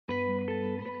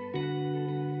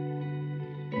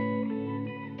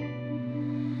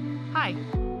Hi,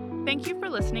 thank you for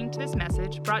listening to this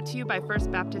message brought to you by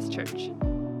First Baptist Church.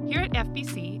 Here at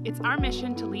FBC, it's our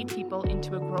mission to lead people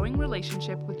into a growing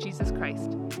relationship with Jesus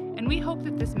Christ, and we hope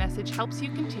that this message helps you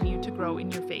continue to grow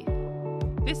in your faith.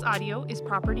 This audio is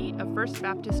property of First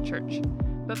Baptist Church,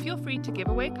 but feel free to give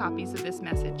away copies of this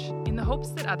message in the hopes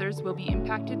that others will be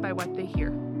impacted by what they hear.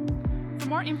 For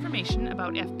more information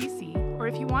about FBC, or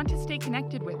if you want to stay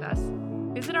connected with us,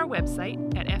 visit our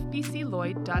website at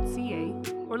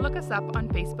fbcloyd.ca or look us up on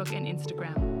Facebook and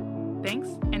Instagram. Thanks,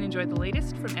 and enjoy the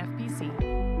latest from FBC.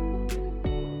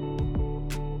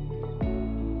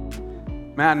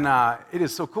 Man, it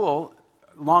is so cool.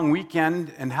 Long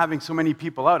weekend and having so many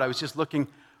people out. I was just looking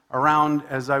around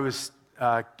as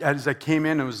I came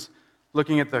in. I was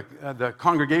looking at the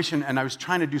congregation, and I was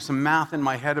trying to do some math in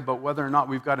my head about whether or not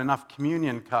we've got enough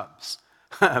communion cups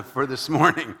for this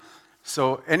morning.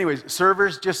 So anyways,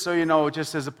 servers, just so you know,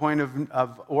 just as a point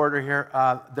of order here,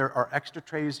 there are extra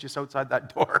trays just outside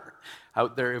that door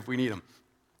out there if we need them.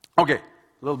 Okay,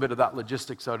 a little bit of that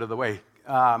logistics out of the way.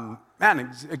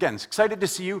 Man, again, excited to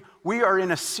see you. We are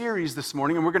in a series this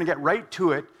morning, and we're going to get right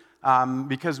to it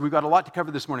because we've got a lot to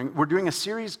cover this morning. We're doing a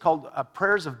series called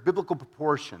Prayers of Biblical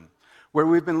Proportion, where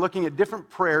we've been looking at different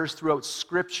prayers throughout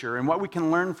Scripture and what we can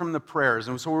learn from the prayers.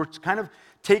 And so we're kind of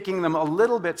taking them a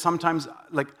little bit sometimes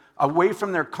like away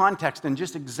from their context and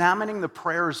just examining the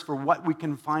prayers for what we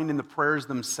can find in the prayers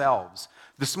themselves.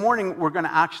 This morning, we're going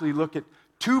to actually look at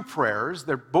two prayers.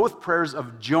 They're both prayers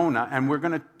of Jonah, and we're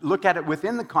going to look at it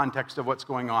within the context of what's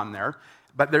going on there.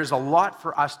 But there's a lot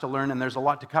for us to learn, and there's a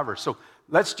lot to cover. So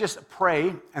let's just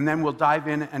pray, and then we'll dive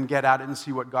in and get at it and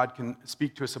see what God can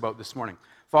speak to us about this morning.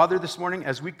 Father, this morning,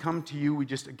 as we come to you, we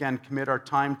just, again, commit our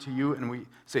time to you, and we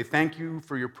say thank you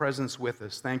for your presence with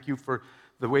us. Thank you for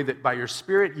the way that by your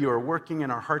Spirit you are working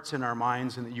in our hearts and our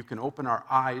minds, and that you can open our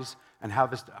eyes and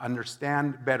have us to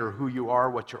understand better who you are,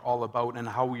 what you're all about, and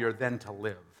how we are then to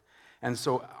live. And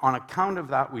so on account of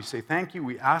that, we say thank you.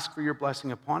 We ask for your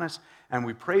blessing upon us, and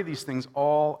we pray these things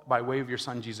all by way of your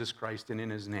Son, Jesus Christ, and in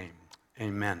his name.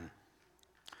 Amen.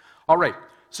 All right,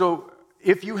 so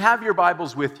if you have your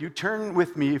Bibles with you, turn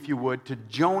with me, if you would, to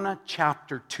Jonah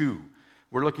chapter 2.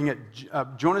 We're looking at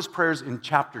Jonah's prayers in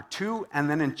chapter 2 and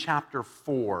then in chapter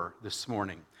 4 this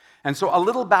morning. And so a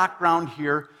little background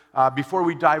here before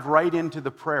we dive right into the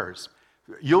prayers.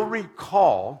 You'll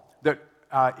recall that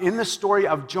in the story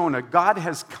of Jonah, God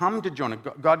has come to Jonah.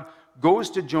 God goes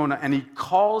to Jonah and he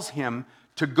calls him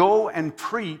to go and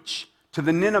preach to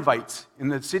the Ninevites in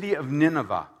the city of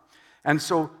Nineveh. And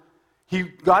so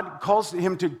God calls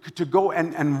him to go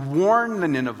and warn the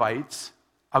Ninevites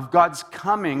of God's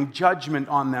coming judgment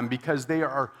on them because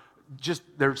they're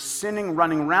sinning,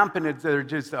 running rampant. They're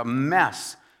just a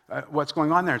mess, what's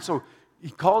going on there. So he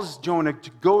calls Jonah to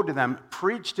go to them,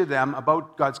 preach to them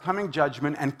about God's coming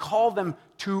judgment, and call them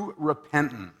to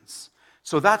repentance.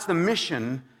 So that's the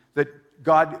mission that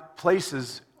God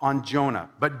places on Jonah.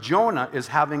 But Jonah is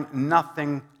having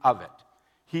nothing of it.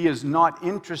 He is not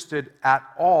interested at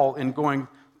all in going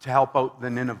to help out the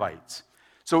Ninevites.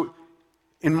 So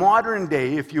in modern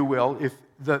day, if you will, if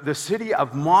the city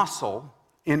of Mosul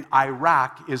in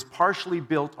Iraq is partially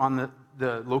built on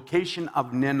the location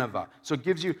of Nineveh. So it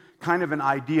gives you kind of an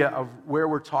idea of where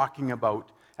we're talking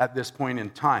about at this point in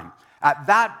time. At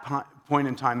that point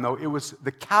in time, though, it was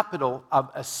the capital of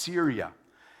Assyria.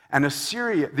 And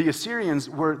the Assyrians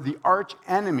were the arch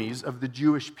enemies of the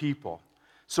Jewish people.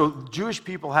 So Jewish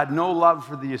people had no love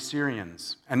for the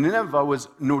Assyrians. And Nineveh was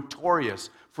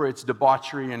notorious for its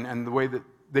debauchery and the way that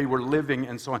they were living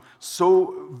and so on.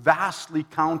 So vastly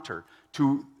counter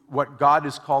to what God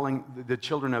is calling the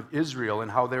children of Israel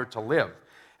and how they're to live.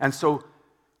 And so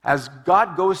as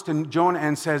God goes to Jonah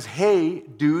and says, hey,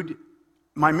 dude,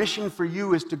 my mission for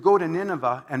you is to go to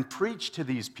Nineveh and preach to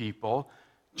these people,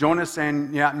 Jonah's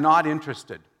saying, yeah, not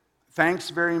interested.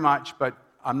 Thanks very much, but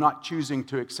I'm not choosing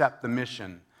to accept the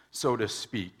mission, so to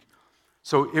speak.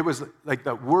 So it was like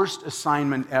the worst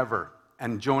assignment ever,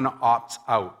 and Jonah opts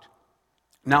out.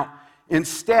 Now,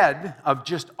 instead of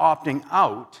just opting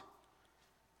out,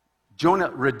 Jonah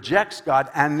rejects God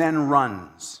and then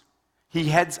runs. He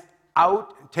heads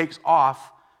out, takes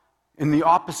off in the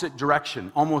opposite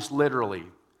direction, almost literally.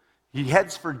 He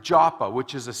heads for Joppa,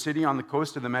 which is a city on the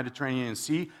coast of the Mediterranean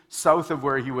Sea, south of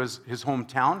where he was his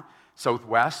hometown,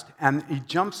 southwest, and he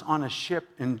jumps on a ship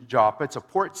in Joppa. It's a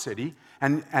port city,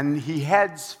 and he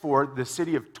heads for the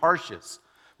city of Tarshish,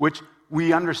 which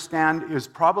we understand is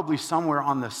probably somewhere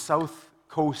on the south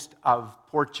coast of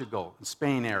Portugal,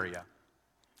 Spain area.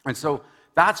 And so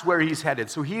that's where he's headed.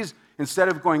 So he's, instead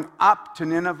of going up to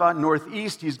Nineveh,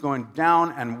 northeast, he's going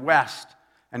down and west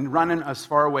and running as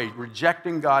far away,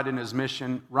 rejecting God and his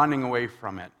mission, running away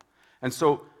from it. And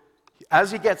so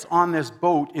as he gets on this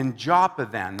boat in Joppa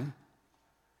then,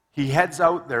 he heads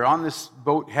out there on this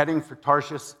boat heading for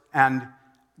Tarshish, and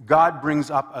God brings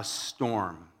up a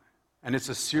storm, and it's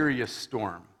a serious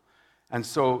storm. And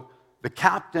so the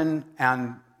captain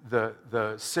and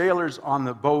the sailors on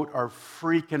the boat are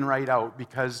freaking right out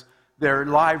because their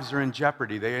lives are in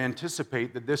jeopardy. They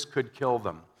anticipate that this could kill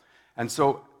them. And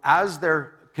so as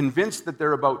they're convinced that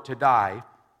they're about to die,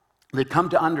 they come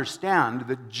to understand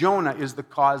that Jonah is the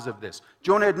cause of this.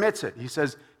 Jonah admits it. He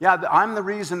says, yeah, I'm the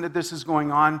reason that this is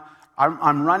going on.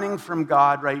 I'm running from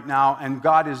God right now, and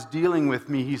God is dealing with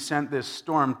me. He sent this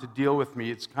storm to deal with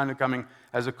me. It's kind of coming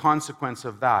as a consequence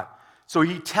of that. So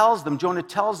Jonah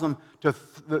tells them,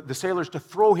 the sailors, to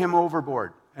throw him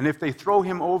overboard. And if they throw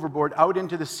him overboard out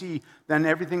into the sea, then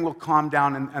everything will calm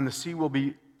down and the sea will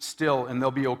be still and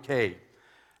they'll be okay.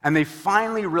 And they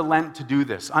finally relent to do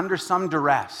this under some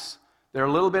duress. They're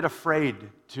a little bit afraid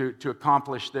to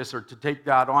accomplish this or to take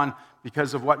that on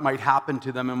because of what might happen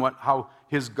to them and how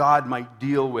his God might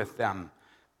deal with them.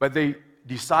 But they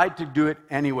decide to do it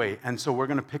anyway, and so we're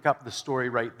going to pick up the story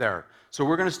right there. So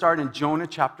we're going to start in Jonah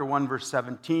chapter 1, verse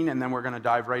 17, and then we're going to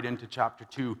dive right into chapter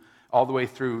 2, all the way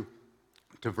through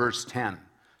to verse 10.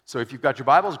 So if you've got your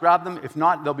Bibles, grab them. If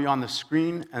not, they'll be on the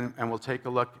screen, and we'll take a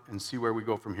look and see where we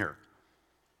go from here.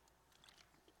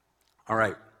 All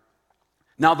right.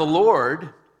 Now the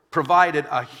Lord provided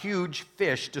a huge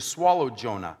fish to swallow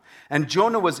Jonah, and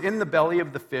Jonah was in the belly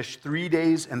of the fish 3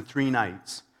 days and 3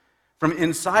 nights. From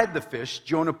inside the fish,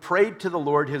 Jonah prayed to the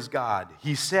Lord his God.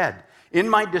 He said, "In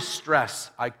my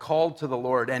distress I called to the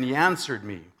Lord, and he answered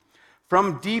me.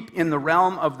 From deep in the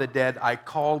realm of the dead I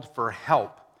called for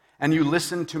help, and you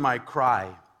listened to my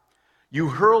cry. You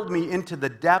hurled me into the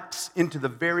depths, into the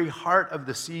very heart of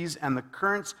the seas, and the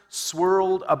currents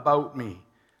swirled about me.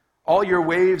 All your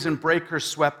waves and breakers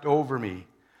swept over me.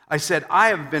 I said, I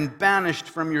have been banished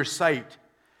from your sight,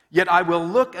 yet I will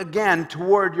look again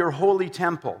toward your holy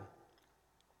temple.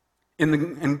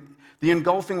 And the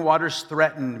engulfing waters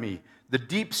threatened me. The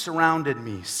deep surrounded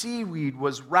me. Seaweed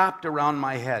was wrapped around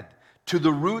my head. To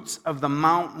the roots of the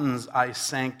mountains I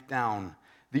sank down.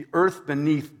 The earth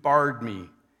beneath barred me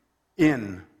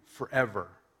in forever.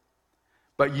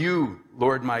 But you,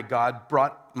 Lord my God,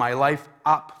 brought my life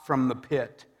up from the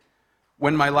pit.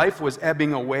 When my life was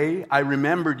ebbing away, I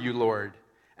remembered you, Lord,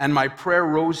 and my prayer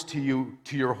rose to you,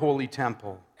 to your holy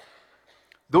temple.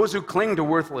 Those who cling to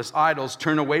worthless idols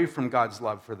turn away from God's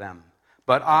love for them.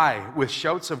 But I, with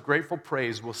shouts of grateful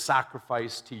praise, will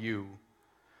sacrifice to you.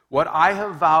 What I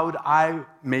have vowed, I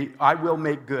will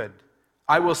make good.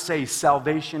 I will say,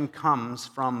 salvation comes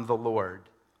from the Lord.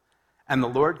 And the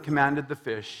Lord commanded the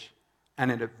fish,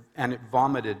 and it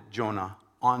vomited Jonah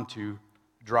onto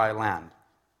dry land.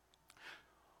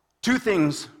 Two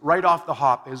things right off the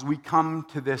hop as we come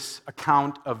to this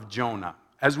account of Jonah.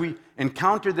 As we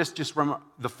encounter this just from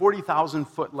the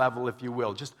 40,000-foot level, if you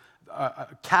will, just a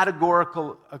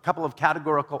couple of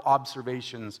categorical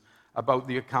observations about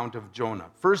the account of Jonah.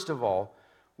 First of all,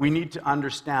 we need to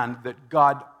understand that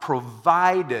God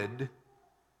provided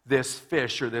this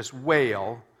fish or this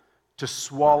whale to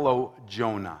swallow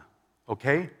Jonah,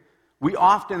 okay? We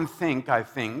often think, I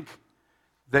think,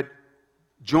 that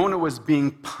Jonah was being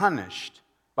punished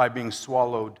by being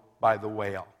swallowed by the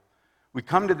whale. We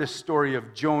come to this story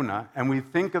of Jonah, and we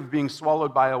think of being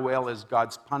swallowed by a whale as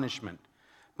God's punishment.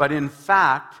 But in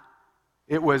fact,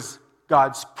 it was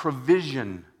God's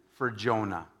provision for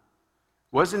Jonah.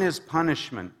 It wasn't his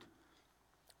punishment.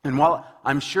 And while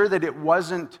I'm sure that it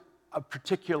wasn't a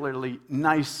particularly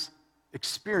nice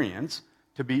experience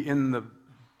to be in the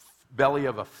belly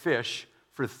of a fish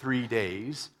for 3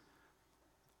 days,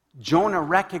 Jonah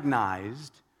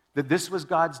recognized that this was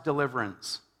God's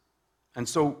deliverance. And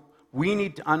so we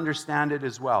need to understand it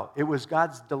as well. It was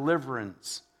God's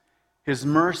deliverance, his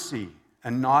mercy,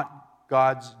 and not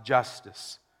God's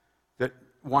justice that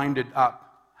winded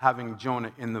up having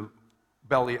Jonah in the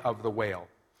belly of the whale.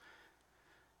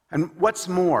 And what's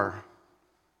more,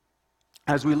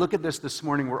 as we look at this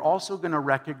morning, we're also going to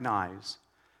recognize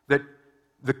that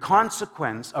the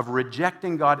consequence of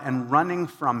rejecting God and running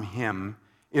from him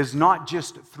is not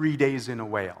just 3 days in a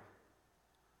whale.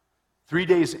 3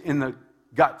 days in the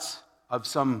guts of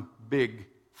some big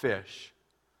fish.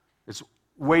 It's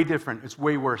way different. It's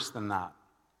way worse than that.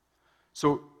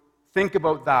 So think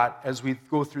about that as we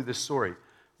go through this story.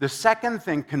 The second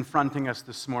thing confronting us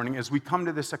this morning as we come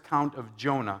to this account of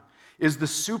Jonah is the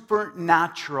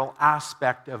supernatural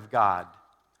aspect of God.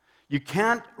 You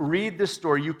can't read this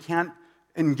story, you can't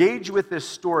engage with this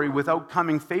story without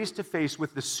coming face to face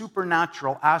with the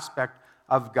supernatural aspect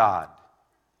of God.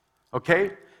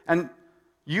 Okay? And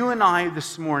you and I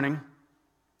this morning,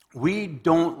 we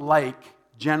don't like,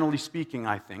 generally speaking,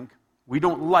 I think, we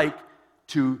don't like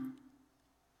to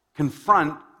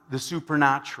confront the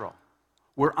supernatural.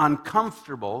 We're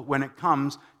uncomfortable when it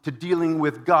comes to dealing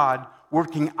with God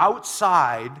working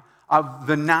outside of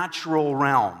the natural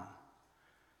realm.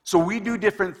 So we do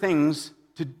different things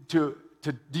to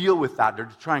deal with that or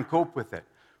to try and cope with it.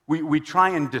 We try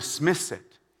and dismiss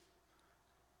it.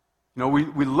 You know,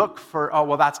 we look for, oh,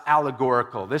 well, that's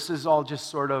allegorical. This is all just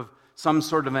sort of some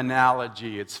sort of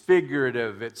analogy. It's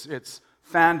figurative. It's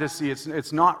fantasy.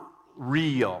 It's not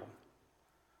real.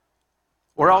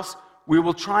 Or else we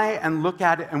will try and look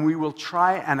at it and we will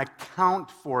try and account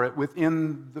for it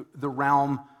within the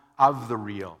realm of the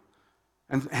real.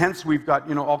 And hence we've got,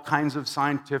 all kinds of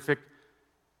scientific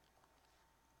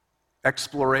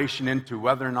exploration into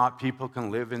whether or not people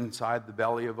can live inside the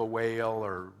belly of a whale,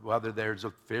 or whether there's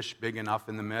a fish big enough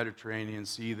in the Mediterranean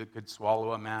Sea that could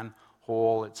swallow a man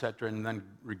whole, etc., and then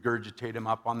regurgitate him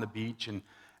up on the beach,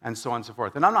 and so on and so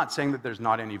forth. And I'm not saying that there's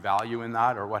not any value in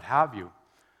that or what have you.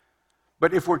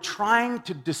 But if we're trying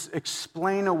to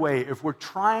explain away, if we're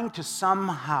trying to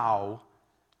somehow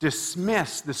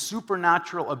dismiss the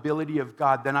supernatural ability of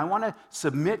God, then I want to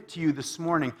submit to you this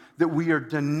morning that we are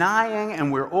denying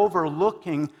and we're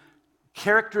overlooking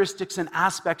characteristics and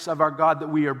aspects of our God that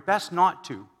we are best not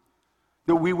to.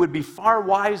 That we would be far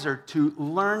wiser to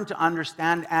learn to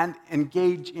understand and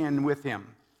engage in with Him.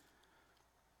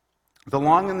 The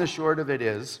long and the short of it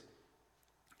is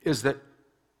that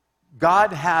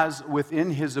God has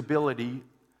within His ability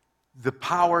the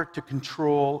power to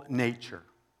control nature.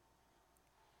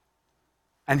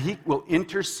 And He will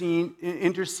intercede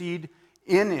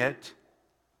in it,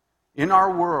 in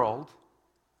our world,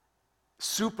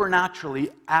 supernaturally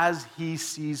as He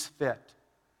sees fit.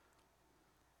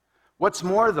 What's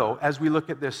more, though, as we look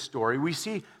at this story, we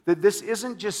see that this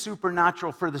isn't just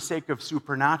supernatural for the sake of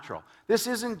supernatural. This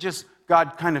isn't just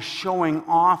God kind of showing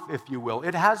off, if you will.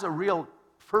 It has a real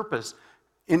purpose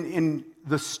in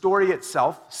the story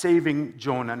itself, saving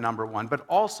Jonah, number one, but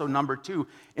also, number two,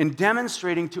 in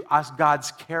demonstrating to us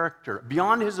God's character,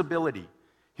 beyond His ability,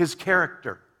 His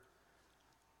character.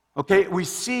 Okay, we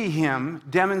see Him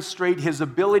demonstrate His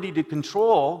ability to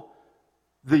control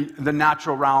the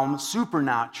natural realm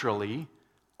supernaturally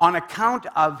on account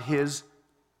of His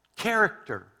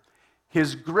character,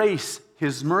 His grace,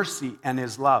 His mercy, and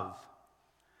His love.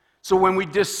 So when we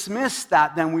dismiss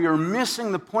that, then we are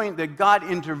missing the point that God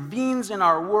intervenes in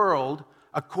our world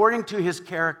according to His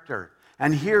character.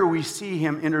 And here we see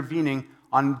Him intervening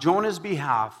on Jonah's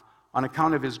behalf on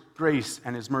account of His grace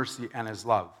and His mercy and His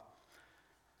love.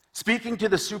 Speaking to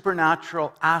the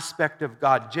supernatural aspect of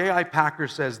God, J.I. Packer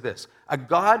says this: a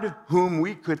God whom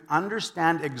we could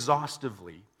understand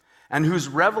exhaustively and whose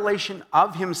revelation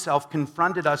of Himself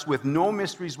confronted us with no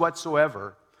mysteries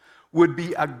whatsoever would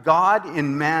be a God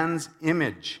in man's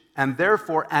image, and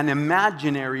therefore an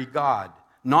imaginary God,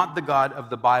 not the God of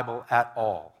the Bible at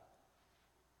all.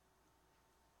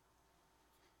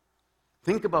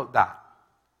 Think about that.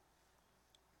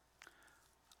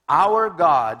 Our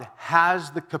God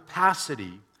has the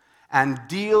capacity and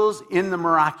deals in the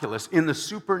miraculous, in the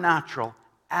supernatural,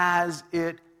 as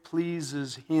it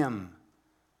pleases Him.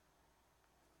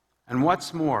 And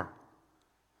what's more,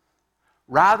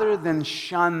 rather than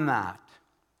shun that,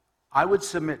 I would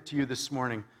submit to you this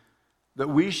morning that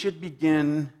we should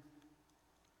begin,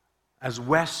 as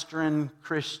Western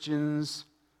Christians,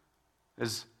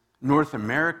 as North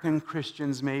American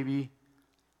Christians maybe,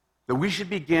 that we should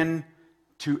begin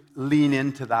to lean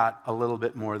into that a little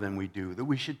bit more than we do, that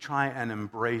we should try and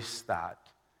embrace that.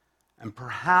 And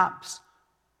perhaps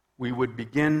we would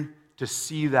begin to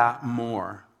see that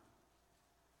more.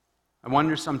 I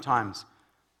wonder sometimes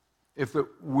if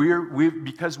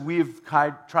because we've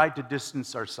tried to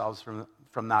distance ourselves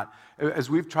from that, as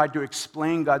we've tried to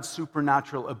explain God's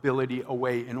supernatural ability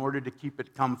away in order to keep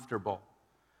it comfortable,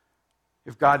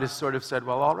 if God has sort of said,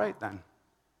 well, all right then,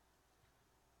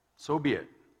 so be it.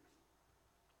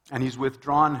 And He's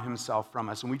withdrawn Himself from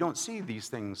us, and we don't see these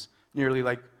things nearly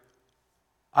like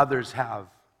others have.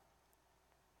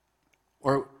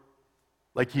 Or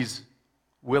like He's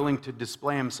willing to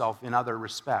display Himself in other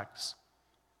respects.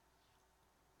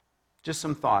 Just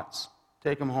some thoughts.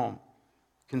 Take them home.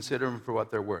 Consider them for what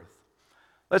they're worth.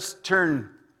 Let's turn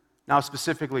now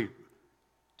specifically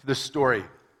to the story,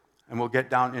 and we'll get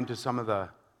down into some of the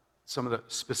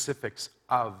specifics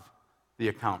of the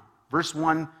account. Verse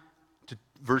 1 to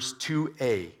verse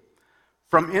 2a.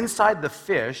 From inside the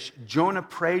fish, Jonah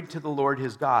prayed to the Lord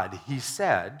his God. He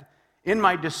said, "In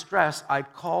my distress, I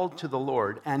called to the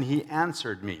Lord, and he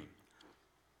answered me."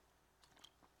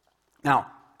 Now,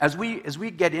 as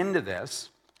we get into this,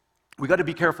 we got to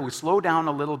be careful. We slow down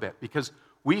a little bit because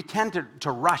we tend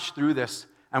to rush through this,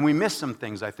 and we miss some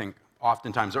things, I think,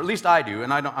 oftentimes, or at least I do.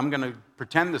 And I'm going to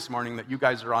pretend this morning that you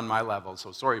guys are on my level,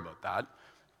 so sorry about that.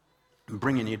 I'm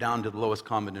bringing you down to the lowest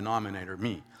common denominator,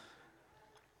 me.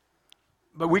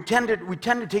 But we tend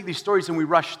to take these stories and we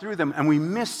rush through them, and we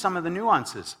miss some of the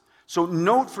nuances. So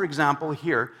note, for example,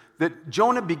 here, that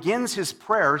Jonah begins his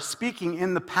prayer speaking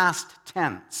in the past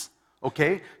tense.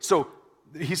 Okay? So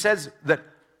he says that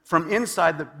from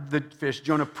inside the fish,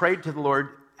 Jonah prayed to the Lord,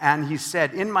 and he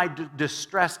said, "In my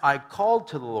distress, I called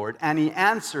to the Lord, and he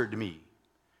answered me."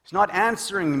 He's not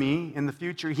answering me in the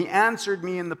future. He answered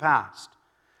me in the past.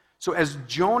 So as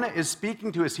Jonah is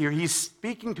speaking to us here, he's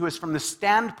speaking to us from the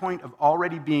standpoint of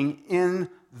already being in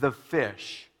the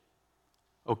fish.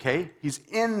 Okay? He's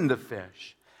in the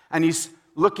fish. And he's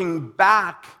looking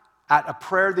back at a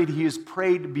prayer that he has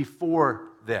prayed before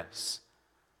this.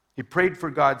 He prayed for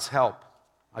God's help.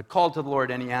 "I called to the Lord,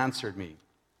 and he answered me."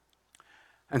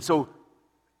 And so,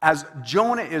 as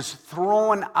Jonah is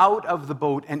thrown out of the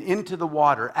boat and into the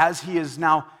water, as he is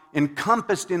now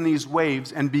encompassed in these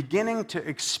waves and beginning to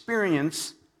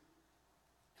experience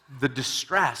the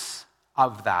distress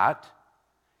of that,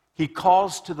 he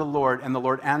calls to the Lord, and the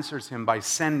Lord answers him by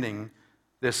sending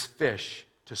this fish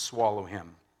to swallow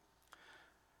him.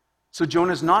 So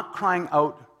Jonah's not crying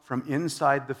out from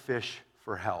inside the fish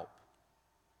for help.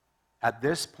 At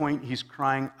this point, he's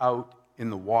crying out in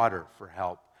the water for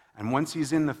help. And once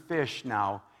he's in the fish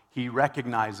now, he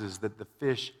recognizes that the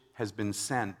fish has been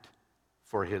sent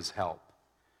for his help.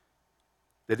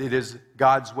 That it is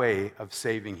God's way of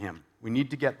saving him. We need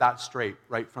to get that straight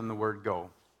right from the word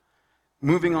go.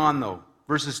 Moving on though,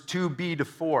 verses 2b to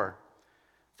 4.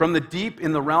 "From the deep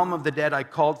in the realm of the dead I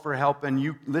called for help, and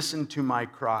you listened to my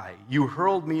cry. You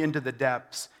hurled me into the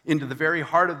depths, into the very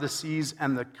heart of the seas,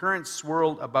 and the currents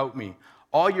swirled about me.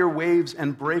 All your waves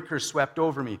and breakers swept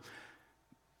over me."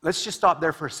 Let's just stop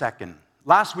there for a second.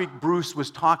 Last week, Bruce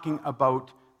was talking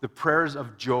about the prayers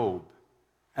of Job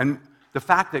and the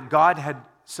fact that God had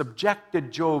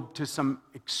subjected Job to some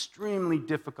extremely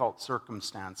difficult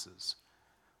circumstances.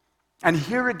 And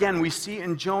here again, we see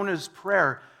in Jonah's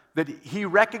prayer that he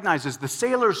recognizes the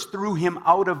sailors threw him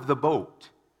out of the boat.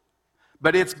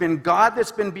 But it's been God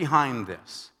that's been behind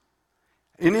this.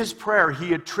 In his prayer,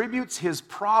 he attributes his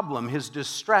problem, his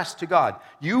distress to God.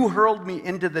 "You hurled me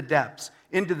into the depths,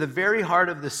 into the very heart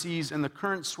of the seas, and the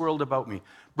currents swirled about me."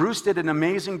 Bruce did an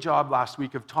amazing job last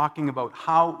week of talking about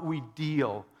how we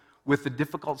deal with the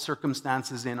difficult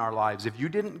circumstances in our lives. If you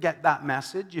didn't get that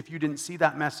message, if you didn't see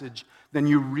that message, then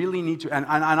you really need to, and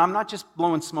I'm not just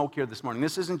blowing smoke here this morning.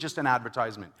 This isn't just an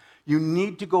advertisement. You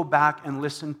need to go back and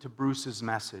listen to Bruce's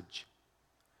message.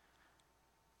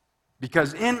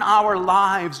 Because in our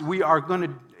lives, we are going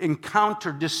to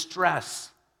encounter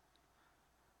distress.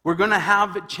 We're going to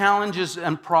have challenges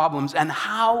and problems, and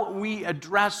how we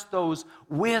address those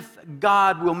with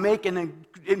God will make an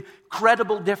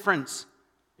incredible difference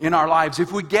in our lives.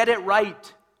 If we get it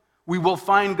right, we will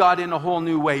find God in a whole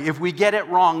new way. If we get it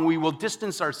wrong, we will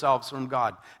distance ourselves from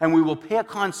God, and we will pay a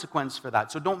consequence for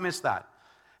that. So don't miss that.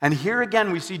 And here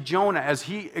again, we see Jonah as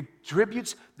he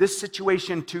attributes this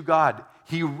situation to God.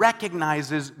 He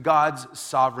recognizes God's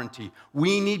sovereignty.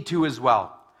 We need to as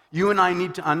well. You and I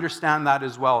need to understand that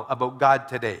as well about God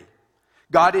today.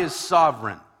 God is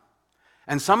sovereign.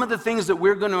 And some of the things that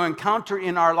we're going to encounter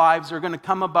in our lives are going to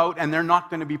come about, and they're not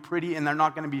going to be pretty, and they're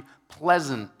not going to be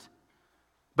pleasant.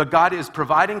 But God is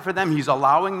providing for them. He's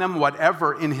allowing them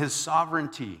whatever in His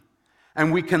sovereignty.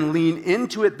 And we can lean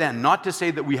into it then, not to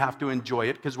say that we have to enjoy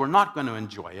it, because we're not going to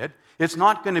enjoy it. It's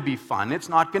not going to be fun. It's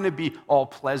not going to be all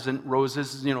pleasant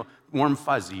roses, warm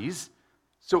fuzzies.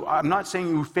 So I'm not saying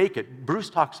you fake it. Bruce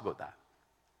talks about that.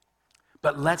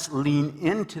 But let's lean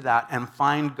into that and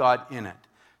find God in it.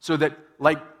 So that,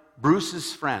 like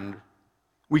Bruce's friend,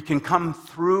 we can come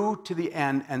through to the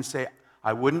end and say,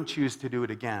 I wouldn't choose to do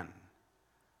it again.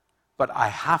 But I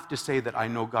have to say that I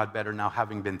know God better now,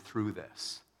 having been through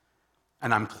this.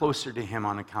 And I'm closer to Him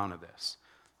on account of this.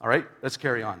 All right, let's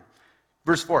carry on.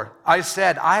 Verse 4, I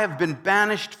said, I have been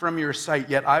banished from your sight,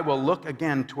 yet I will look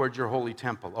again towards your holy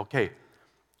temple. Okay,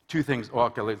 two things. Oh,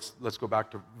 okay, let's go back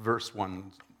to verse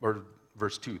 1, or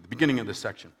verse 2, the beginning of this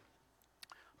section.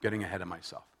 I'm getting ahead of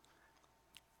myself.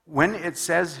 When it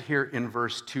says here in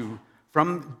verse 2,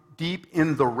 from deep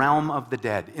in the realm of the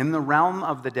dead,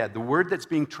 the word that's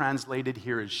being translated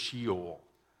here is Sheol.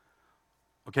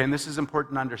 Okay, and this is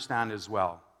important to understand as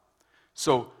well.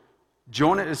 So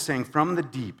Jonah is saying from the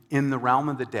deep, in the realm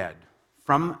of the dead,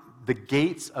 from the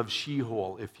gates of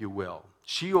Sheol, if you will.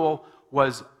 Sheol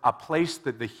was a place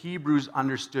that the Hebrews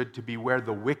understood to be where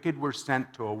the wicked were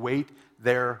sent to await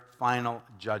their final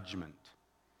judgment.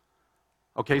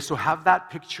 Okay, so have that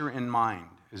picture in mind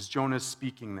as Jonah's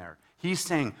speaking there. He's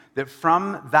saying that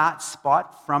from that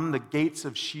spot, from the gates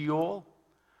of Sheol,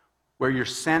 where you're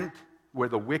sent, where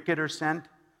the wicked are sent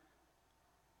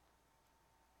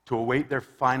to await their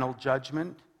final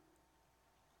judgment,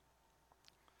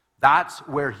 that's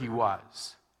where he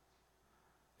was.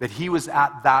 That he was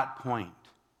at that point.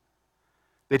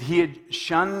 That he had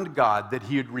shunned God, that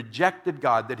he had rejected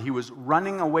God, that he was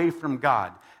running away from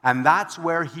God. And that's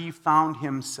where he found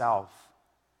himself,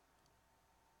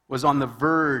 was on the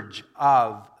verge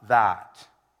of that.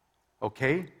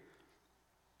 Okay?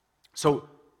 So,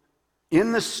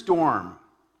 in the storm,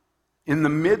 in the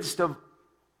midst of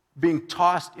being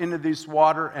tossed into this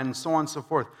water and so on and so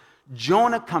forth,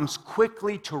 Jonah comes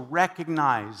quickly to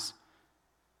recognize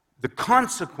the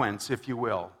consequence, if you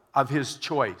will, of his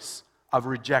choice of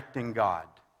rejecting God.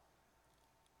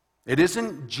 It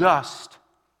isn't just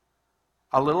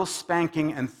a little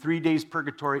spanking and 3 days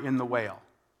purgatory in the whale.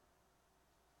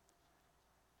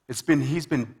 He's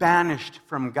been banished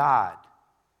from God.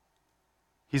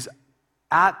 He's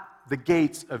at the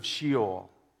gates of Sheol.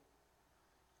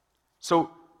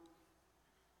 So,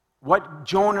 what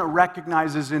Jonah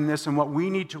recognizes in this, and what we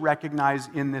need to recognize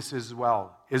in this as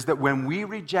well, is that when we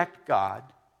reject God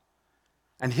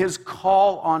and his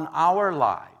call on our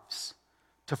lives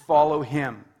to follow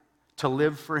him, to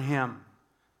live for him,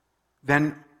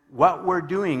 then what we're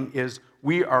doing is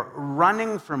we are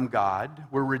running from God,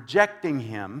 we're rejecting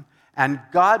him, and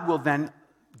God will then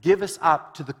give us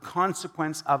up to the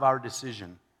consequence of our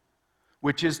decision,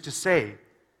 which is to say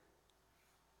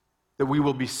that we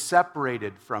will be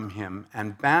separated from him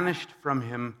and banished from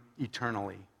him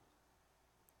eternally.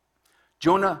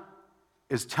 Jonah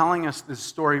is telling us this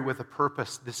story with a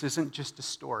purpose. This isn't just a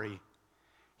story.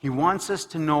 He wants us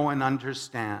to know and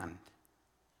understand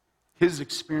his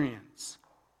experience.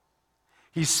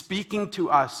 He's speaking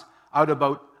to us out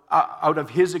of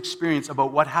his experience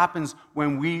about what happens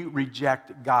when we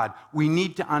reject God. We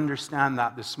need to understand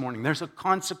that this morning. There's a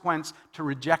consequence to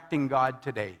rejecting God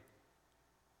today.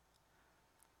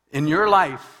 In your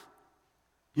life,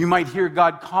 you might hear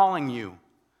God calling you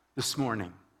this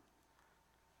morning.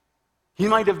 He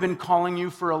might have been calling you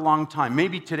for a long time.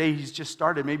 Maybe today he's just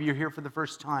started. Maybe you're here for the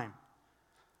first time.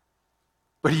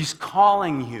 But he's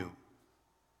calling you.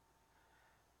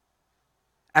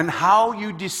 And how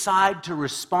you decide to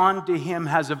respond to him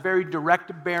has a very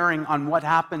direct bearing on what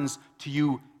happens to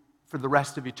you for the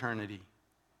rest of eternity.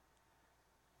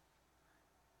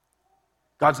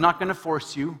 God's not going to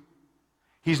force you.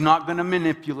 He's not going to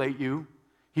manipulate you.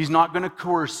 He's not going to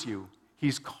coerce you.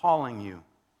 He's calling you.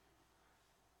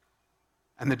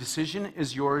 And the decision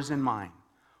is yours and mine.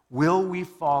 Will we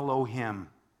follow him?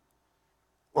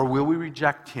 Or will we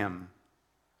reject him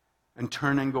and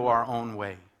turn and go our own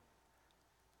way?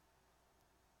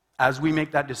 As we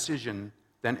make that decision,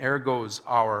 then ergo's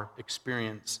our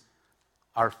experience,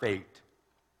 our fate.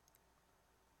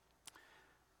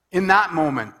 In that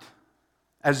moment,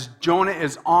 as Jonah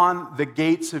is on the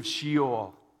gates of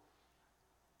Sheol,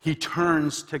 he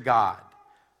turns to God.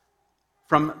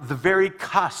 From the very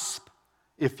cusp,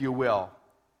 if you will,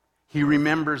 he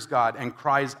remembers God and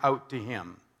cries out to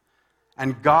him.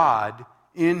 And God,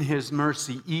 in his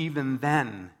mercy, even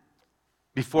then,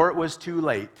 before it was too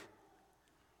late,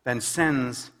 then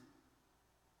sends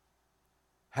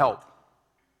help,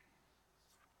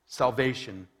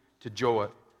 salvation to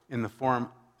Jonah in the form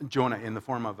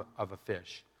of a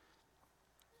fish.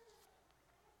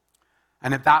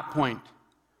 And at that point,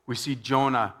 we see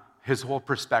Jonah, his whole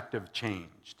perspective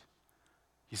changed.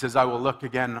 He says, I will look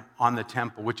again on the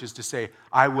temple, which is to say,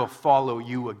 I will follow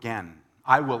you again.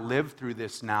 I will live through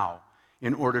this now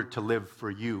in order to live for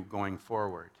you going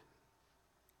forward.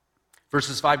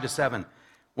 Verses 5-7.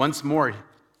 Once more,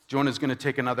 Jonah's going to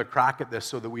take another crack at this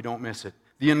so that we don't miss it.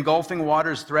 The engulfing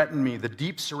waters threatened me. The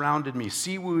deep surrounded me.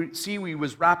 Seaweed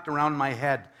was wrapped around my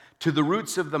head. To the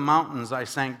roots of the mountains I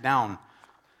sank down.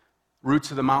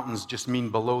 Roots of the mountains just mean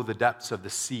below the depths of the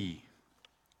sea.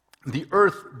 The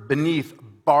earth beneath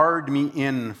barred me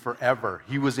in forever.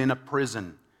 He was in a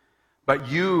prison. But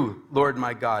you, Lord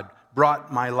my God,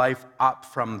 brought my life up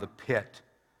from the pit.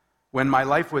 When my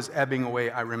life was ebbing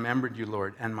away, I remembered you,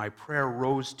 Lord, and my prayer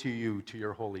rose to you, to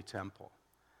your holy temple.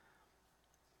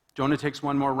 Jonah takes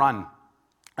one more run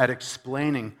at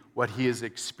explaining what he has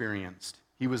experienced.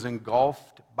 He was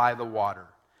engulfed by the water.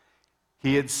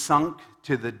 He had sunk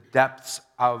to the depths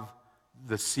of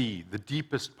the sea, the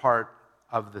deepest part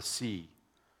of the sea.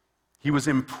 He was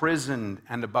imprisoned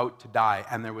and about to die,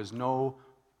 and there was no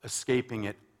escaping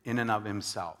it in and of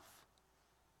himself.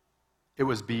 It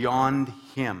was beyond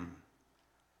him.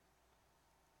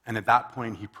 And at that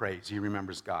point, he prays. He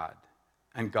remembers God,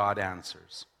 and God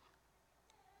answers.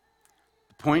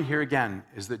 The point here again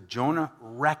is that Jonah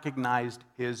recognized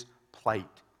his plight.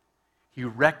 He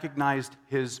recognized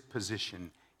his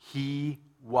position. He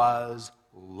was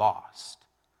lost.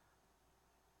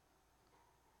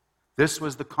 This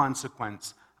was the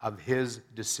consequence of his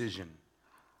decision,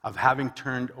 of having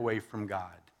turned away from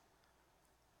God.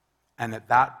 And at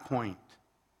that point,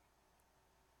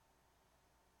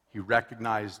 he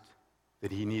recognized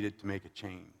that he needed to make a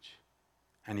change.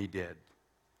 And he did.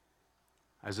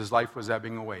 As his life was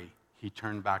ebbing away, he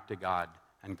turned back to God,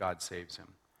 and God saves him.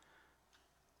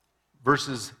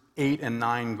 Verses 8 and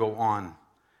 9 go on.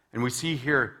 And we see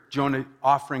here Jonah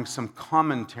offering some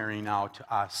commentary now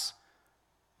to us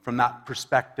from that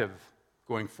perspective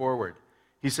going forward.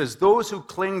 He says, "Those who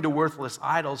cling to worthless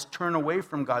idols turn away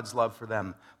from God's love for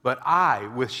them. But I,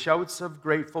 with shouts of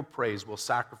grateful praise, will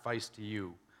sacrifice to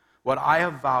you. What I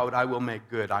have vowed, I will make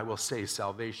good. I will say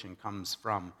salvation comes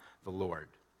from the Lord."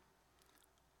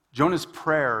 Jonah's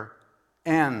prayer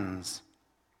ends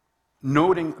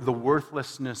noting the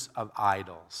worthlessness of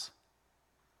idols.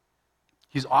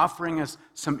 He's offering us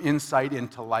some insight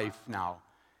into life now.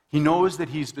 He knows that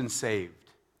he's been saved.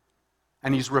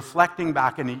 And he's reflecting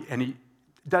back, and he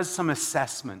does some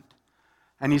assessment.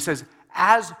 And he says,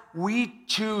 as we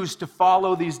choose to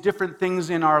follow these different things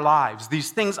in our lives,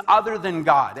 these things other than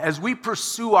God, as we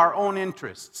pursue our own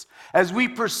interests, as we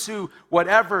pursue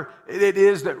whatever it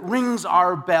is that rings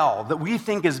our bell, that we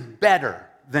think is better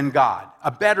than God,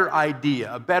 a better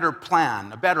idea, a better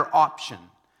plan, a better option,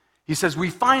 he says we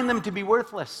find them to be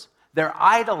worthless. They're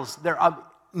idols. They're of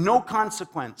no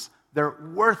consequence. They're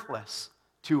worthless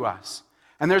to us.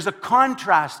 And there's a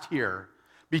contrast here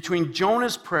between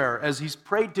Jonah's prayer as he's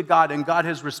prayed to God and God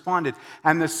has responded,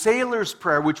 and the sailor's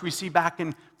prayer, which we see back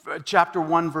in chapter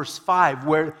 1, verse 5,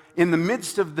 where in the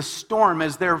midst of the storm,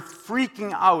 as they're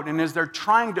freaking out and as they're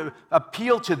trying to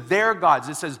appeal to their gods,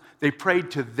 it says they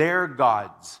prayed to their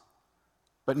gods,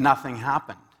 but nothing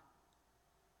happened.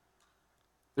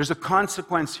 There's a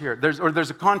consequence here. There's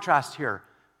a contrast here.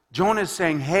 Jonah is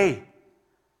saying, hey,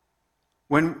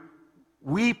 when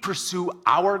we pursue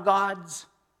our gods,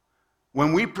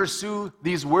 when we pursue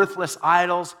these worthless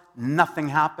idols, nothing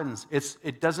happens.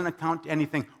 It doesn't account to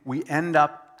anything. We end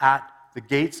up at the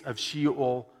gates of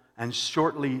Sheol and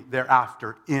shortly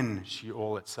thereafter in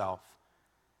Sheol itself.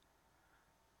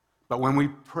 But when we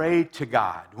pray to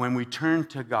God, when we turn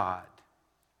to God,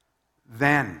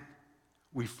 then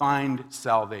we find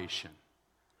salvation.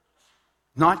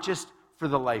 Not just for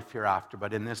the life hereafter,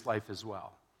 but in this life as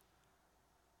well.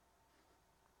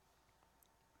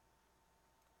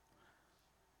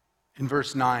 In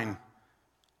verse 9,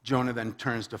 Jonah then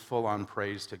turns to full-on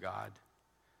praise to God.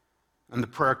 And the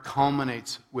prayer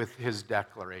culminates with his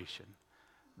declaration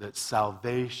that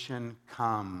salvation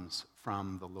comes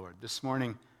from the Lord. This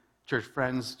morning, church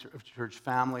friends, church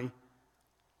family,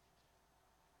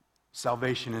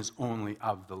 salvation is only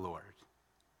of the Lord.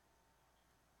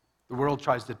 The world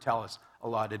tries to tell us a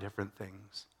lot of different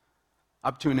things,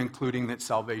 up to and including that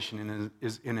salvation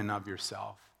is in and of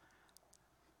yourself.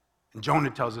 And Jonah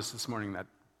tells us this morning that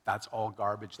that's all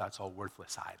garbage, that's all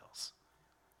worthless idols.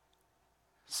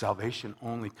 Salvation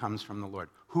only comes from the Lord.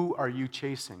 Who are you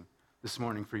chasing this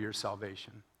morning for your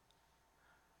salvation?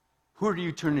 Who are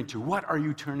you turning to? What are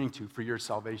you turning to for your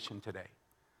salvation today?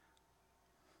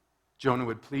 Jonah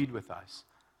would plead with us,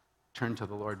 turn to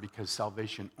the Lord, because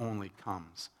salvation only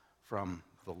comes from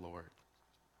the Lord.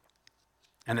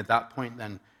 And at that point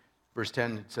then, verse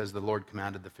 10, it says, the Lord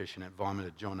commanded the fish, and it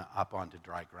vomited Jonah up onto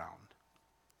dry ground.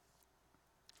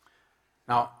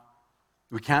 Now,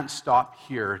 we can't stop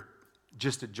here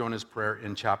just at Jonah's prayer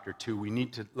in chapter 2. We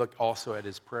need to look also at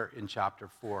his prayer in chapter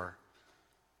 4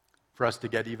 for us to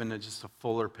get even just a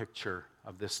fuller picture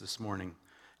of this morning. And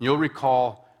you'll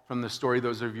recall from the story,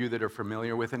 those of you that are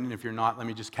familiar with it, and if you're not, let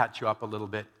me just catch you up a little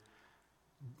bit.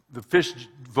 The fish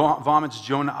vomits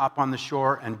Jonah up on the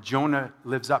shore, and Jonah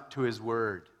lives up to his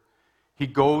word. He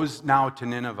goes now to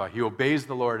Nineveh. He obeys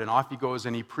the Lord, and off he goes,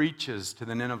 and he preaches to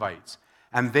the Ninevites.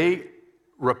 And they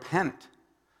repent.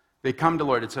 They come to the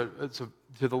Lord. It's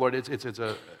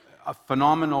a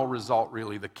phenomenal result,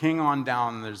 really. The king on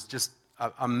down, there's just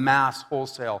a mass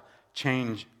wholesale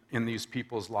change in these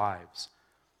people's lives.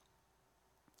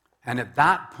 And at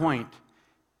that point,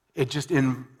 it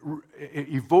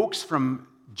evokes from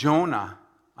Jonah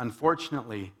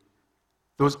unfortunately,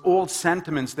 those old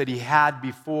sentiments that he had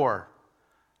before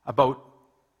about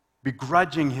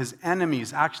begrudging his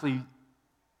enemies actually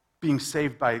being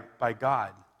saved by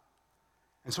God.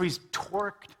 And so he's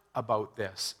torqued about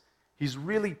this. He's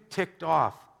really ticked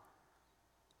off.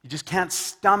 He just can't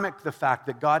stomach the fact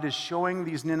that God is showing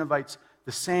these Ninevites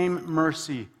the same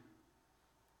mercy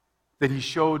that he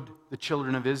showed the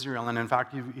children of Israel. And in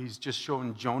fact, he's just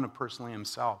shown Jonah personally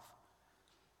himself.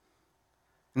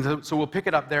 And so we'll pick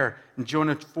it up there in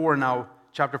Jonah 4 now,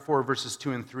 chapter 4, verses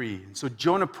 2 and 3. And so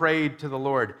Jonah prayed to the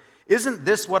Lord, "Isn't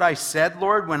this what I said,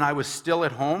 Lord, when I was still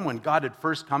at home, when God had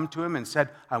first come to him and said,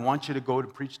 'I want you to go to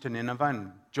preach to Nineveh,'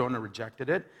 and Jonah rejected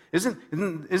it? Isn't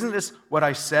this what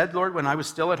I said, Lord, when I was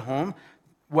still at home?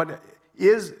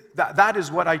 That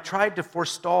is what I tried to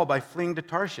forestall by fleeing to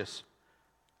Tarshish.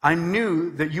 I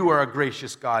knew that you are a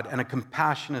gracious God and a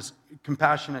compassionate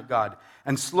God,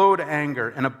 and slow to anger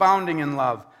and abounding in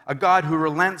love, a God who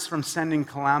relents from sending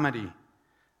calamity."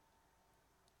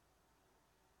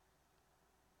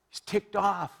 He's ticked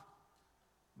off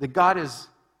that God has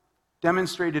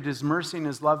demonstrated his mercy and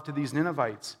his love to these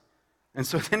Ninevites. And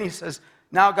so then he says,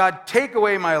 "Now God, take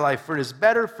away my life, for it is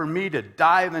better for me to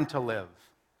die than to live."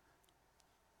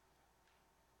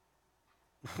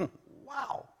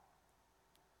 Wow.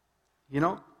 You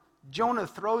know, Jonah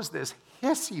throws this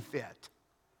hissy fit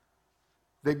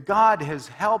that God has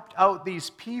helped out these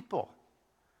people.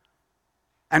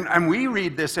 And we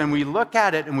read this and we look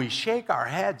at it and we shake our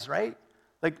heads, right?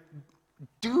 Like,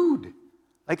 dude,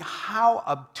 like how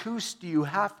obtuse do you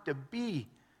have to be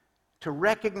to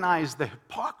recognize the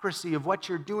hypocrisy of what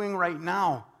you're doing right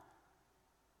now?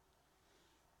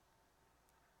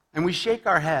 And we shake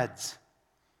our heads.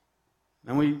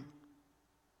 And we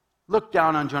look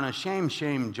down on Jonah. Shame,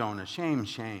 shame, Jonah. Shame,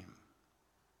 shame.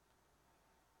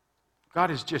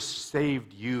 God has just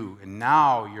saved you, and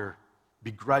now you're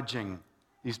begrudging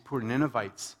these poor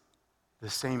Ninevites the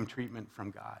same treatment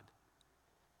from God.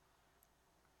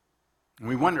 And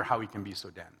we wonder how he can be so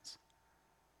dense.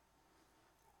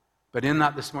 But in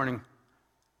that this morning,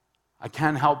 I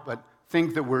can't help but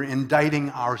think that we're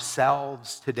indicting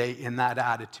ourselves today in that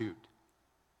attitude.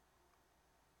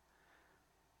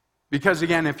 Because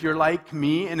again, if you're like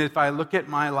me, and if I look at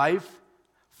my life,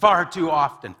 far too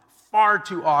often,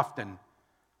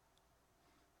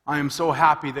 I am so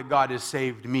happy that God has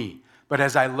saved me. But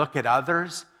as I look at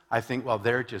others, I think, well,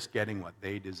 they're just getting what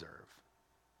they deserve.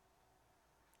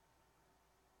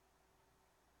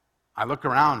 I look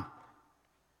around,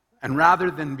 and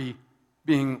rather than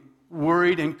being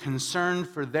worried and concerned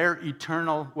for their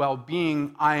eternal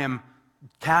well-being, I am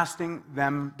casting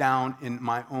them down in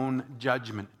my own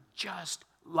judgment, just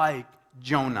like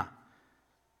Jonah.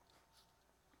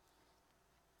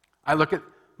 I look at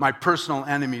my personal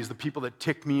enemies, the people that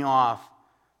tick me off,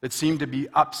 that seem to be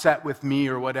upset with me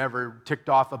or whatever, ticked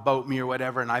off about me or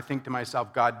whatever, and I think to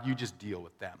myself, God, you just deal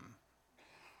with them.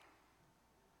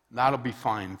 That'll be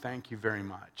fine. Thank you very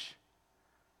much.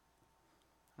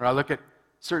 Or I look at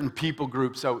certain people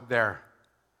groups out there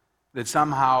that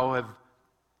somehow have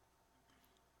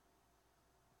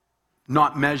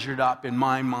not measured up in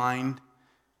my mind.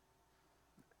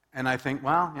 And I think,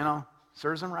 well, you know,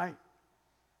 serves them right.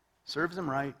 Serves them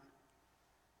right.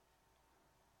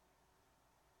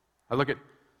 I look at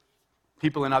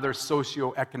people in other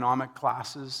socioeconomic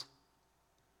classes,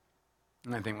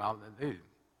 and I think, well, they're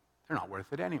not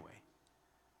worth it anyway.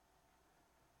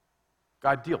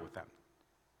 God, deal with them.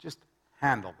 Just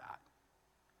handle that.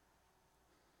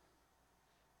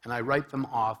 And I write them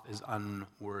off as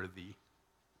unworthy.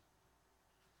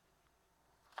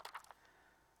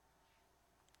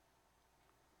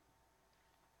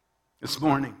 This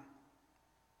morning,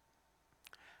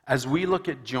 as we look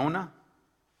at Jonah,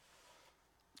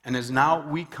 and as now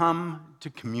we come to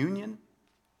communion,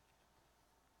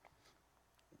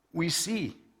 we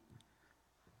see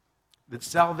that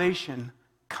salvation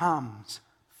comes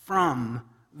from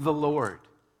the Lord.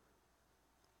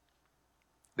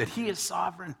 That he is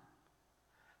sovereign,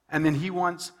 and that he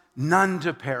wants none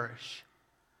to perish.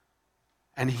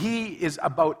 And he is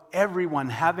about everyone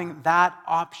having that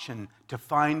option to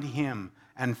find him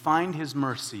and find his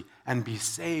mercy and be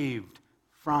saved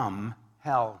from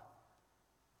hell.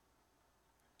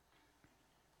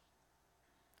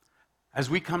 As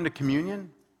we come to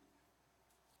communion,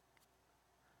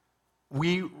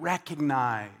 we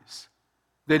recognize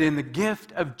that in the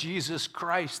gift of Jesus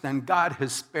Christ, then God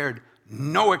has spared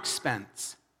no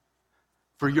expense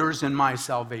for yours and my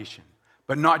salvation.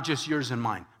 But not just yours and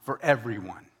mine, for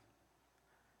everyone.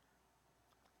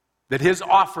 That his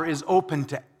offer is open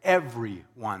to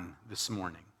everyone this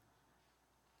morning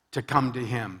to come to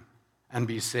him and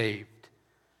be saved.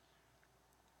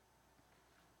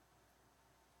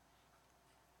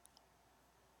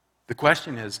 The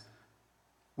question is,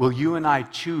 will you and I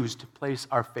choose to place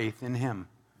our faith in him?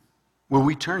 Will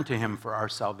we turn to him for our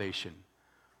salvation?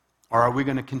 Or are we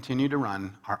going to continue to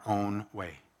run our own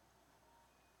way?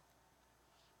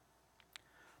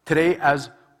 Today, as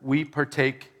we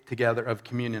partake together of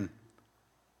communion,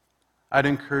 I'd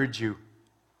encourage you,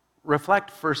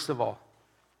 reflect first of all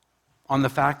on the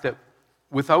fact that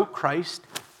without Christ,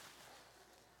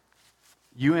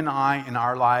 you and I in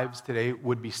our lives today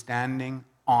would be standing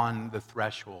on the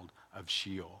threshold of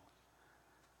Sheol,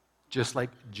 just like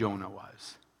Jonah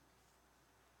was.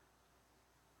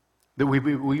 That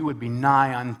we would be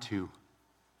nigh unto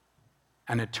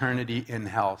an eternity in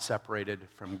hell, separated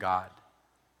from God.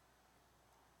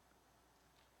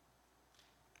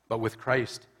 But with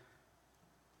Christ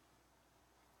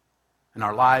and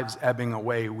our lives ebbing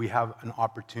away, we have an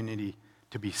opportunity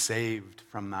to be saved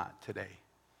from that today.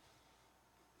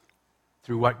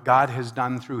 Through what God has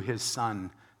done through his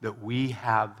Son, that we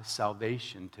have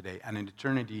salvation today, and an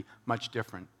eternity much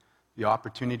different, the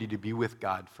opportunity to be with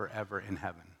God forever in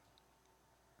heaven.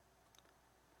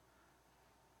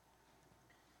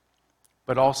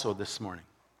 But also this morning,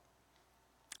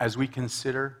 as we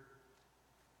consider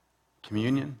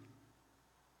communion,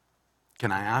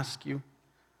 can I ask you,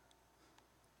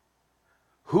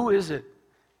 who is it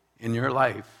in your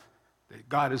life that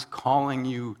God is calling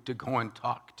you to go and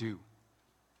talk to?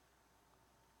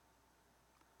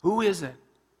 Who is it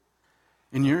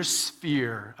in your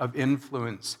sphere of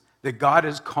influence that God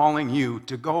is calling you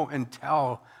to go and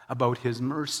tell about his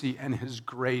mercy and his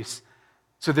grace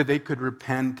so that they could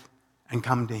repent and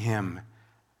come to him,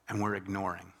 and we're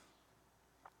ignoring?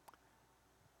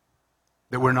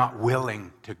 That we're not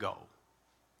willing to go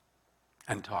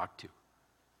and talk to.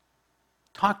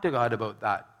 Talk to God about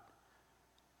that,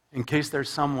 in case there's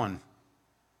someone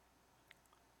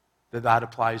that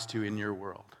applies to in your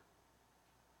world.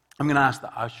 I'm going to ask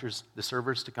the ushers, the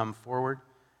servers, to come forward.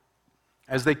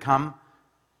 As they come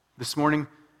this morning,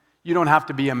 you don't have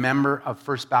to be a member of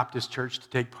First Baptist Church to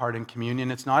take part in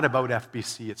communion. It's not about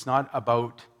FBC. It's not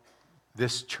about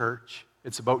this church.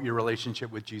 It's about your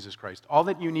relationship with Jesus Christ. All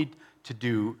that you need to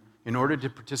do in order to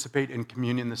participate in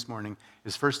communion this morning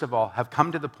is, first of all, have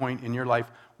come to the point in your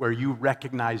life where you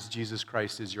recognize Jesus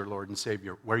Christ as your Lord and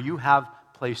Savior, where you have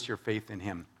placed your faith in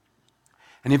him.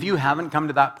 And if you haven't come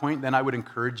to that point, then I would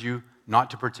encourage you not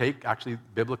to partake. Actually,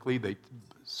 biblically,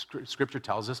 Scripture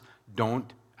tells us,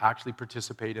 don't actually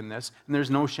participate in this. And there's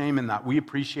no shame in that. We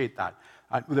appreciate that.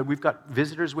 That we've got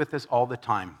visitors with us all the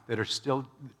time that are still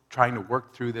trying to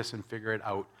work through this and figure it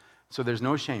out. So there's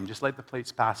no shame. Just let the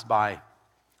plates pass by.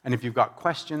 And if you've got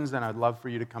questions, then I'd love for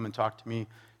you to come and talk to me. You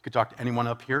could talk to anyone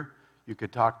up here. You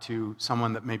could talk to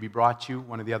someone that maybe brought you,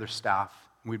 one of the other staff.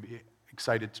 We'd be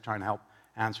excited to try and help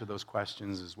answer those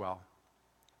questions as well.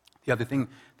 The other thing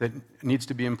that needs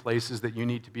to be in place is that you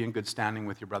need to be in good standing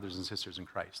with your brothers and sisters in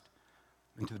Christ.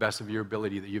 And to the best of your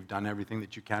ability, that you've done everything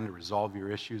that you can to resolve your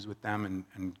issues with them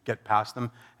and get past them.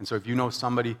 And so if you know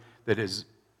somebody that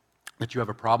you have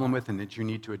a problem with and that you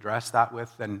need to address that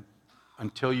with, then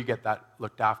until you get that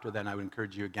looked after, then I would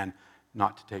encourage you again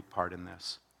not to take part in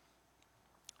this.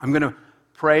 I'm going to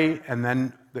pray, and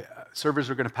then the servers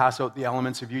are going to pass out the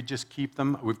elements. If you just keep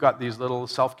them, we've got these little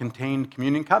self-contained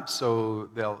communion cups, so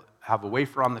they'll have a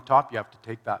wafer on the top. You have to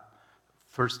take that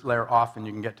first layer off, and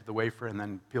you can get to the wafer, and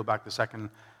then peel back the second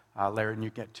layer, and you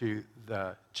get to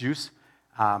the juice.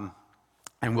 And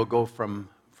we'll go from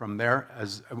there.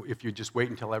 As if you just wait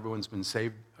until everyone's been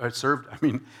served.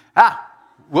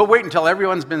 We'll wait until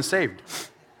everyone's been saved.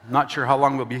 I'm not sure how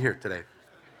long we'll be here today.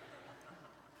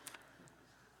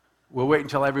 We'll wait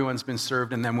until everyone's been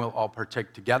served, and then we'll all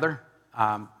partake together.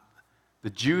 The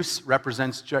juice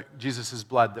represents Jesus'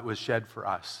 blood that was shed for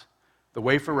us. The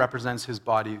wafer represents his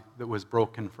body that was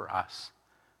broken for us.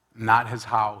 And that is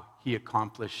how he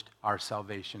accomplished our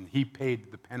salvation. He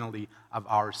paid the penalty of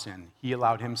our sin. He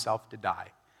allowed himself to die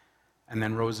and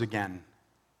then rose again,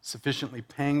 sufficiently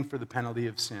paying for the penalty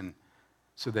of sin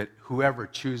so that whoever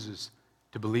chooses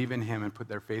to believe in him and put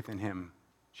their faith in him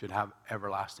should have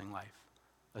everlasting life.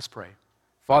 Let's pray.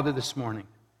 Father, this morning,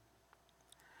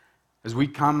 as we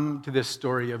come to this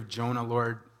story of Jonah,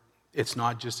 Lord, it's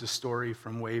not just a story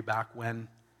from way back when.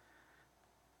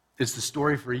 It's the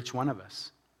story for each one of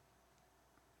us.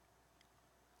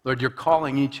 Lord, you're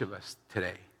calling each of us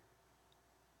today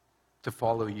to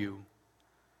follow you,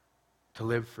 to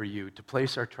live for you, to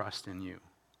place our trust in you.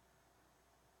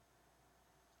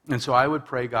 And so I would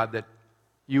pray, God, that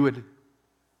you would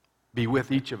be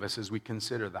with each of us as we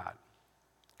consider that.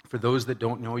 For those that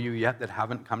don't know you yet, that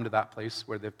haven't come to that place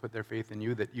where they've put their faith in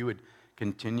you, that you would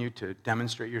continue to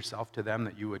demonstrate yourself to them,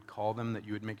 that you would call them, that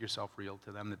you would make yourself real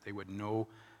to them, that they would know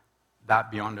that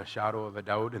beyond a shadow of a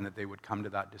doubt, and that they would come to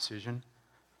that decision.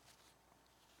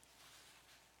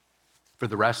 For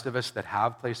the rest of us that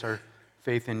have placed our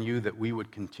faith in you, that we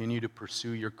would continue to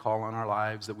pursue your call on our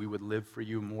lives, that we would live for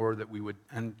you more, that we would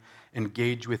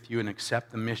engage with you and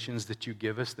accept the missions that you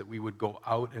give us, that we would go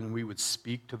out and we would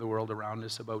speak to the world around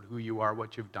us about who you are,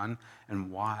 what you've done,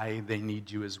 and why they need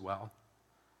you as well.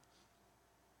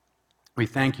 We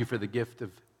thank you for the gift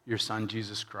of your Son,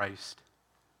 Jesus Christ,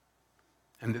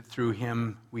 and that through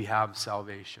him we have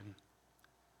salvation.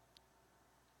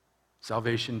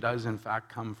 Salvation does, in fact,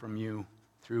 come from you.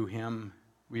 Through him,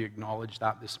 we acknowledge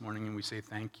that this morning, and we say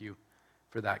thank you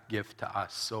for that gift to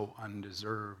us, so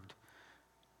undeserved,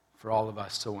 for all of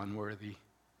us so unworthy.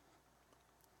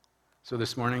 So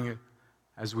this morning,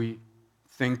 as we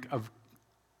think of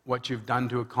what you've done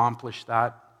to accomplish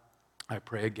that, I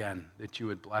pray again that you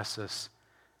would bless us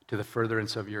to the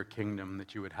furtherance of your kingdom,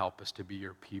 that you would help us to be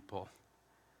your people,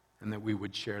 and that we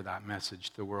would share that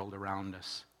message to the world around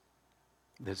us,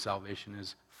 that salvation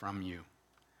is from you.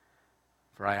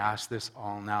 For I ask this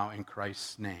all now in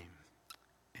Christ's name.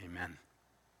 Amen.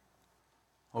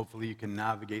 Hopefully you can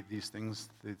navigate these things.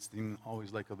 It's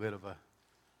always like a bit of a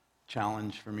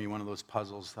challenge for me, one of those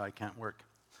puzzles that I can't work.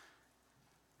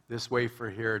 This wafer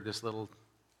here, this little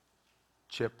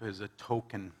chip, is a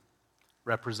token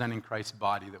representing Christ's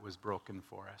body that was broken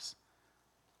for us.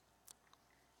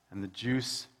 And the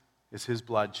juice is his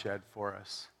blood shed for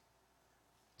us.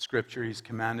 Scripture, he's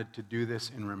commanded to do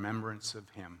this in remembrance of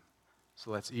him. So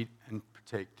let's eat and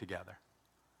partake together.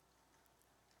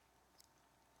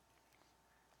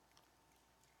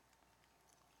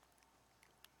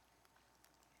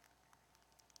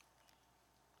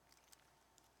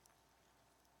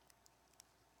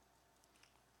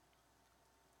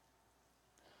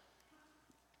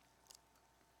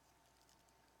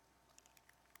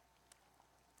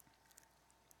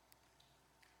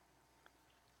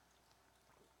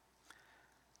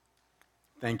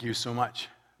 Thank you so much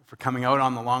for coming out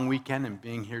on the long weekend and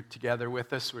being here together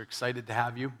with us. We're excited to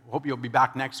have you. Hope you'll be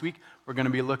back next week. We're going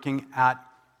to be looking at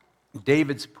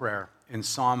David's prayer in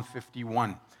Psalm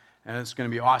 51. And it's going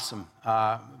to be awesome.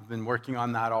 I've been working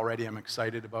on that already. I'm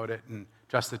excited about it and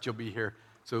trust that you'll be here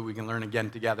so we can learn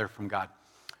again together from God.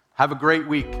 Have a great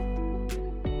week.